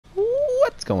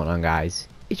going on, guys?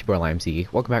 It's your boy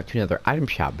LimeZ. Welcome back to another item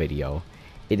shop video.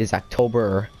 It is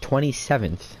October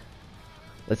 27th.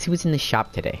 Let's see what's in the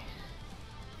shop today.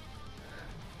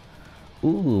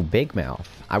 Ooh, Big Mouth.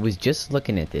 I was just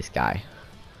looking at this guy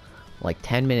like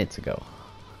 10 minutes ago.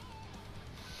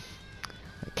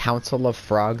 Council of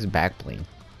Frogs back bling.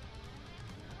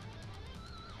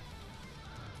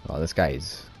 Oh, this guy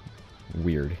is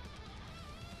weird.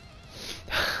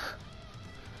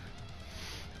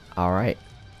 Alright.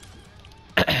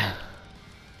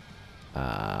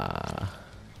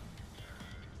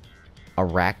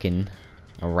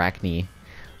 Arachne,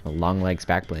 long legs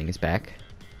back bling is back.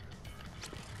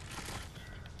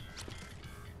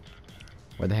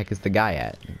 Where the heck is the guy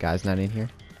at? The guy's not in here?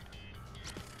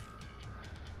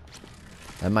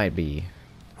 That might be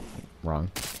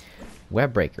wrong.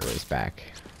 Webbreaker is back.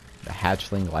 The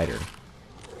hatchling lighter.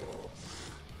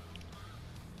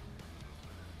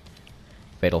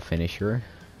 Fatal Finisher,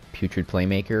 Putrid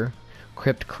Playmaker,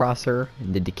 Crypt Crosser,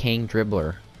 and the Decaying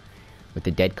Dribbler. With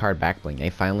the dead card backbling, they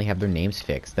finally have their names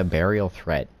fixed. The Burial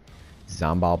Threat,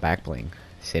 Zomball backbling,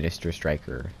 Sinister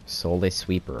Striker, Soulless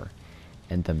Sweeper,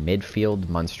 and the Midfield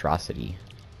Monstrosity.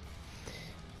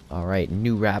 Alright,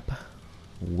 new wrap,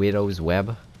 Widow's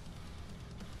Web.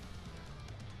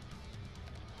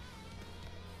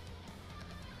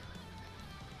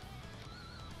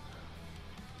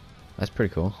 That's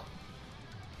pretty cool.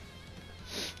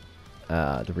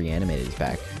 The Reanimated is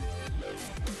back.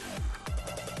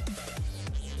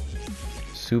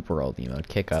 Super old emote,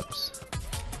 Kick-Ups.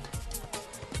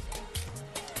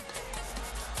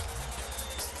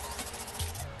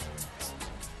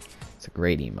 It's a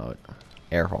great emote.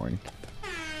 Air Horn.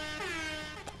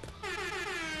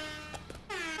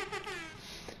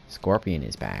 Scorpion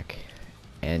is back.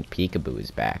 And Peekaboo is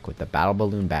back with the Battle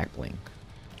Balloon back bling.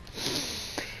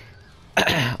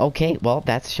 Okay, well,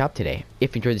 that's the shop today.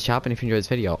 If you enjoyed the shop and if you enjoyed this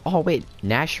video... Oh, wait,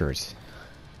 GNASHERS.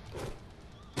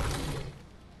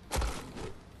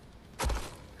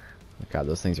 God,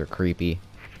 those things are creepy.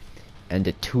 And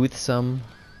a toothsome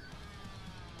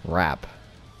wrap.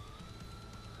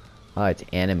 Oh, it's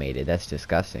animated. That's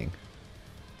disgusting.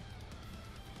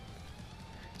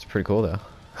 It's pretty cool, though.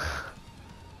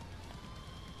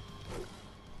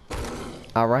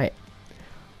 Alright.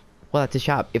 Well, that's the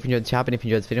shop. If you enjoyed the shop and if you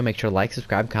enjoyed this video, make sure to like,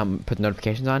 subscribe, comment, put the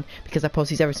notifications on, because I post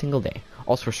these every single day.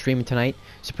 Also, we're streaming tonight,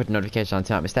 so put the notifications on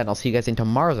so not miss that, and I'll see you guys in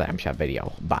tomorrow's item shop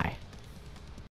video. Bye.